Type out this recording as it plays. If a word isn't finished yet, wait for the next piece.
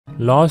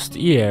Last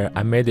year,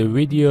 I made a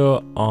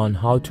video on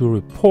how to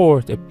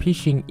report a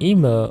phishing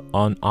email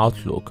on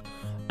Outlook,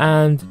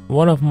 and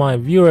one of my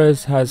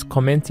viewers has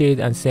commented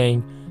and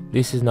saying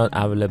this is not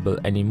available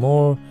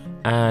anymore,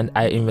 and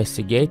I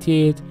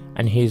investigated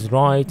and he's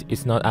right,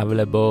 it's not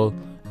available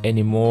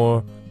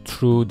anymore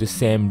through the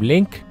same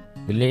link.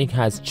 The link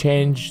has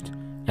changed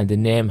and the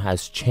name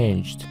has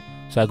changed.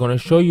 So I'm going to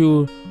show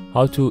you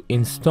how to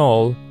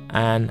install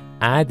and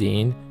add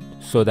in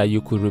so that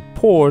you could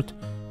report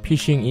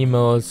phishing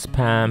emails,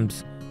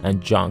 spams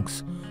and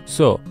junks.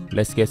 So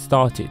let's get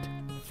started.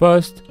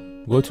 First,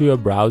 go to your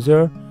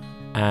browser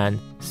and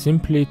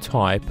simply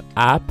type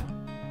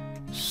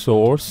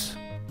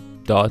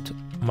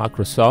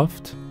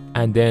appsource.microsoft,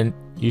 and then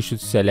you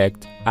should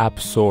select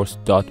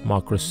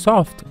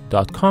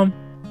appsource.microsoft.com.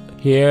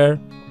 Here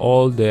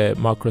all the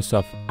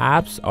Microsoft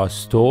apps are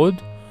stored.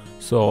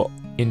 So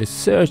in the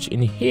search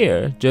in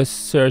here,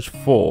 just search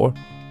for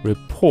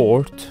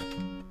report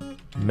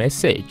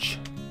message.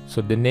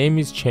 So the name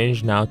is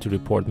changed now to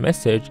report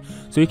message.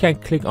 So you can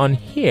click on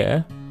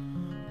here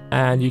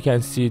and you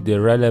can see the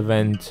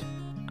relevant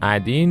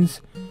add-ins,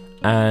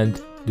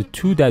 and the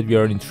two that we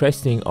are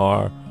interested in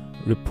are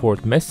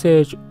report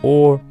message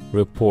or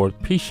report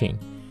phishing.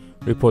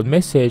 Report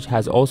message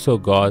has also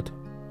got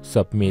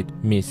submit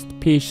missed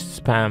phish,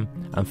 spam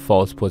and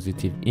false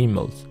positive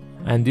emails,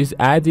 and these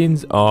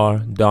add-ins are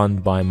done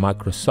by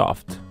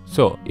Microsoft.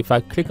 So if I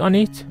click on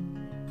it,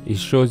 it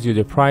shows you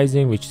the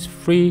pricing, which is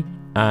free,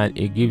 and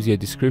it gives you a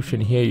description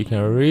here you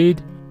can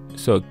read.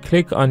 So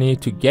click on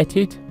it to get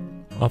it.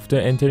 After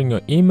entering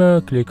your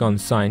email, click on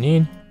sign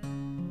in,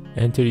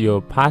 enter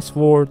your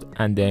password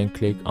and then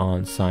click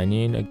on sign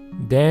in.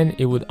 Then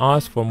it would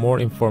ask for more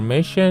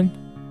information.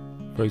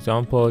 For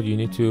example, you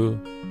need to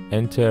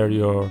enter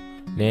your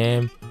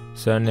name,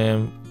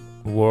 surname,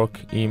 work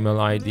email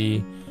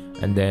ID,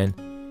 and then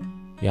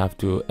you have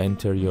to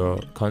enter your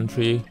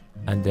country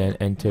and then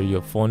enter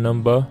your phone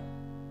number.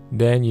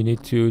 Then you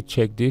need to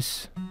check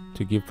this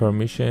to give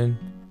permission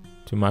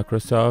to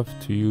Microsoft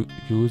to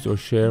use or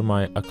share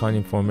my account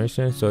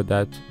information so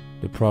that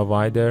the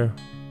provider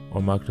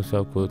or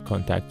Microsoft could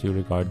contact you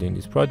regarding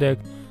this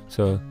product.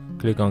 So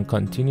click on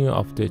continue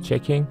after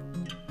checking,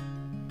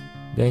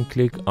 then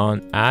click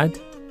on add.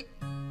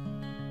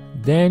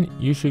 Then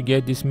you should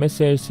get this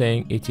message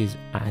saying it is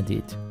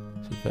added.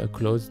 So if I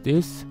close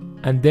this,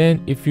 and then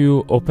if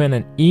you open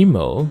an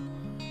email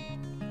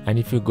and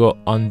if you go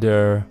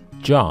under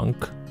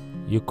junk,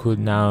 you could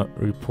now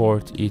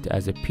report it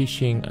as a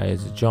phishing,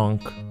 as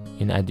junk,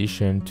 in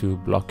addition to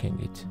blocking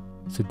it.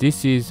 So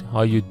this is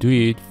how you do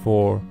it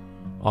for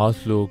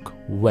Outlook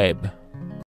Web.